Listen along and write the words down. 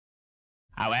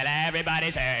Well,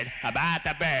 everybody's heard about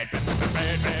the bird.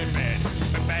 Bird, bird, bird.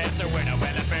 The bird's a winner.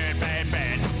 Well, a bird, bird,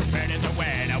 bird. Bird is a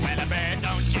winner. Well, a bird,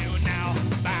 don't you know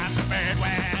about the bird?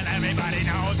 Well, everybody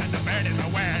knows that the bird is a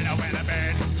winner. Well, a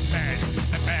bird, bird.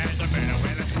 The bird's a winner.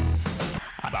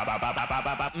 Well,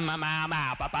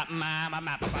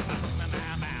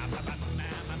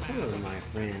 hello, my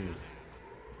friends.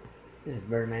 This is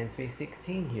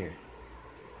Birdman316 here.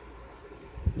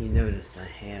 You notice I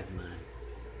have my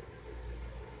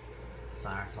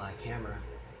Firefly camera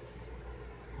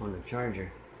on the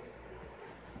charger.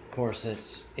 Of course,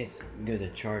 it's good to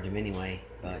charge them anyway,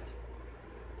 but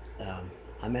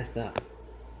I messed up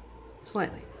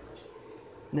slightly.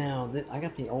 Now I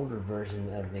got the older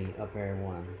version of the upair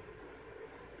one.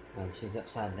 She's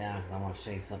upside down because I want to show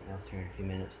you something else here in a few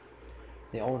minutes.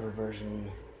 The older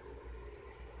version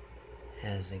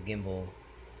has a gimbal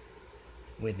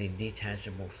with a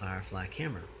detachable Firefly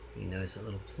camera. You notice a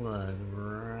little plug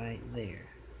right there.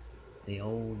 The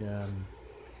old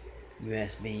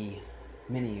USB,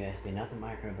 mini USB, not the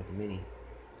micro but the mini.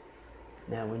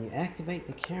 Now when you activate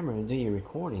the camera and do your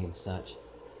recording and such,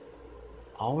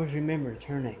 always remember to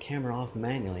turn that camera off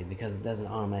manually because it doesn't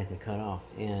automatically cut off,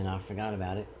 and I forgot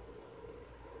about it.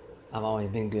 I've always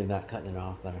been good about cutting it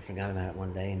off, but I forgot about it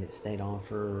one day and it stayed on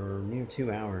for near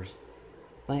 2 hours.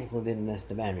 Thankfully didn't mess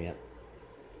the battery up.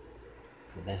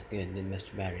 But that's good, didn't mess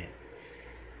the battery up.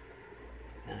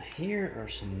 Now here are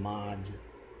some mods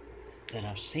that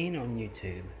I've seen on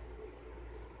YouTube.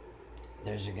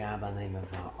 There's a guy by the name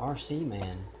of RC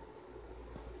Man.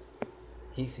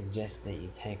 He suggests that you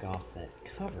take off that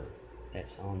cover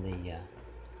that's on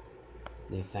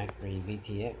the factory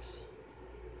VTX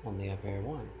on the upair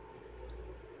one,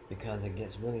 because it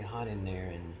gets really hot in there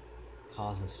and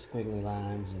causes squiggly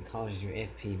lines and causes your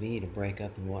FPV to break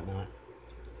up and whatnot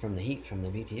from the heat from the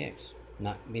VTX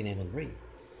not being able to breathe.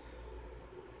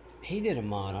 He did a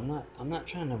mod. I'm not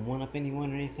trying to one up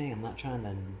anyone or anything. I'm not trying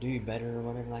to do better or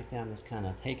whatever like that. I'm just kind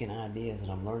of taking ideas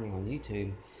that I'm learning on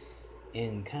YouTube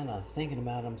and kind of thinking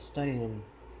about them, studying them,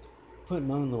 putting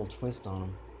my own little twist on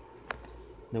them.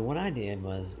 Now what I did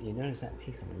was, you notice that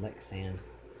piece of Lexan,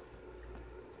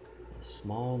 a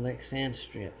small Lexan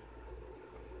strip,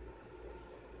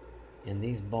 and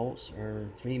these bolts are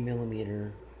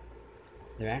 3mm.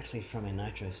 They're actually from a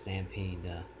Nitro Stampede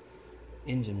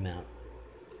engine mount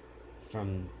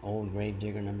from old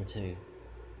Gravedigger number 2,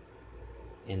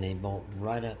 and they bolt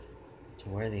right up to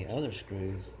where the other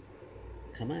screws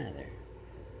come out of there.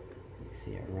 You can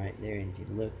see it right there, and if you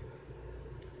look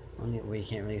on it, well, you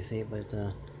can't really see it, but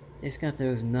it's got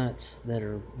those nuts that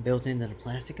are built into the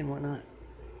plastic and whatnot.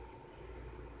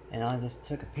 And I just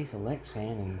took a piece of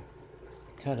Lexan and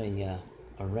cut a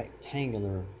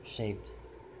rectangular shaped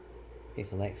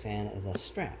piece of Lexan as a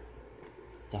strap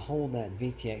to hold that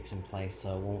VTX in place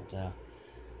so it won't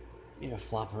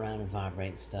flop around and vibrate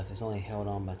and stuff. It's only held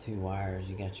on by 2 wires.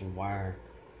 You got your wire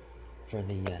for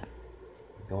the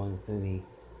going through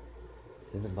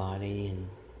the body and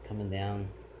coming down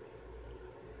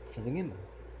for the gimbal.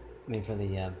 I mean for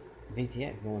the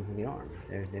VTX going through the arm.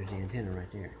 There's the antenna right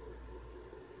there.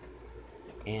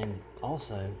 And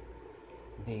also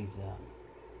these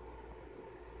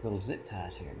little zip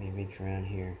ties here. Let me reach around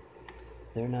here.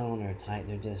 They're not on there tight.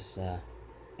 They're just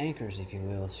anchors, if you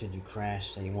will, should you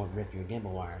crash so you won't rip your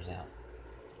gimbal wires out.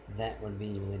 That would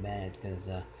be really bad, because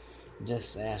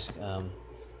just ask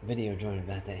Video Drone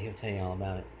about that. He'll tell you all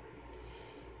about it.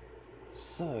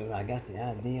 So I got the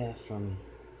idea from,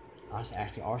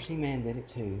 actually RC Man did it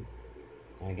too.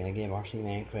 I gotta give RC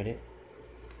Man credit.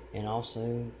 And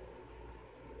also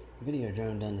Video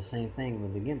Drone done the same thing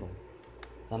with the gimbal.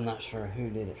 So I'm not sure who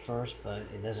did it first, but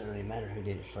it doesn't really matter who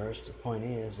did it first. The point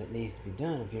is, it needs to be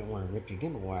done if you don't want to rip your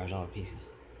gimbal wires all to pieces.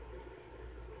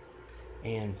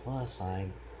 And plus, I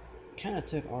kind of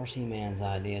took RC Man's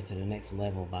idea to the next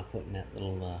level by putting that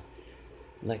little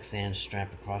Lexan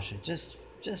strap across it, just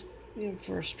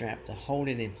for a strap to hold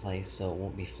it in place so it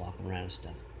won't be flopping around and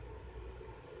stuff.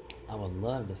 I would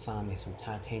love to find me some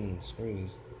titanium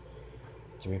screws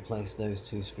to replace those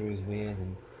 2 screws with,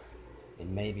 and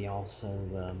maybe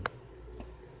also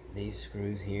these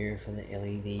screws here for the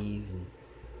LEDs, and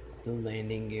the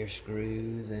landing gear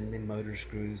screws and the motor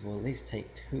screws. Well, at least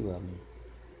take 2 of them.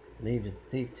 Leave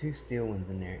 2 steel ones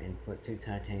in there and put 2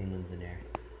 titanium ones in there,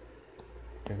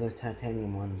 because those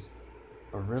titanium ones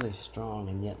are really strong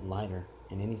and yet lighter,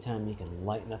 and anytime you can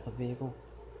lighten up a vehicle,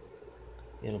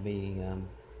 it'll be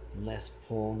less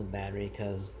pull on the battery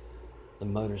because the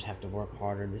motors have to work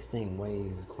harder. This thing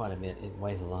weighs quite a bit. It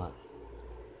weighs a lot.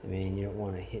 I mean, you don't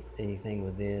want to hit anything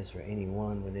with this or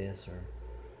anyone with this, or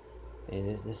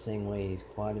this thing weighs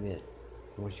quite a bit.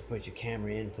 Once you put your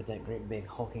camera in, put that great big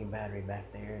hulking battery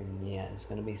back there, and yeah, it's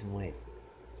going to be some weight.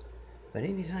 But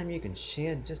anytime you can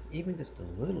shed even just a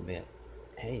little bit,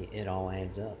 hey, it all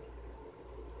adds up.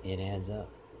 It adds up.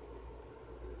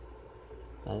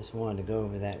 I just wanted to go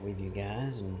over that with you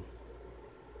guys and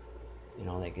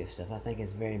all that good stuff. I think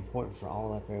it's very important for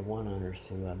all upair one owners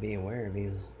to be aware of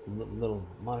these little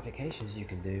modifications you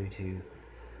can do to,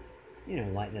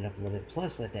 lighten it up a little bit.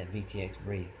 Plus, let that VTX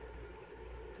breathe.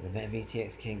 If that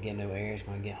VTX can't get no air, it's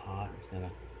going to get hot. It's going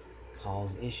to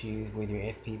cause issues with your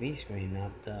FPV screen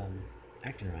not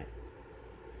acting right.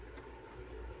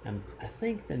 I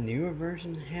think the newer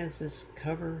version has this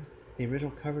cover, the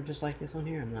original cover just like this on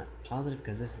here. I'm not positive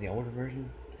because this is the older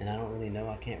version, and I don't really know.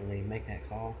 I can't really make that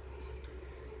call.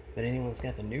 But anyone that's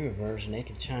got the newer version, they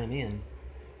can chime in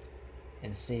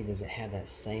and see, does it have that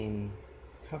same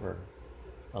cover,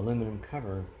 aluminum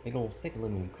cover, big old thick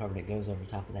aluminum cover that goes over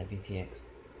top of that VTX.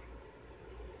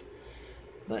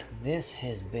 But this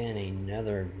has been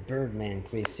another Birdman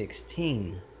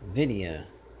 316 video.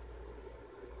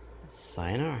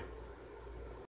 Sayonara.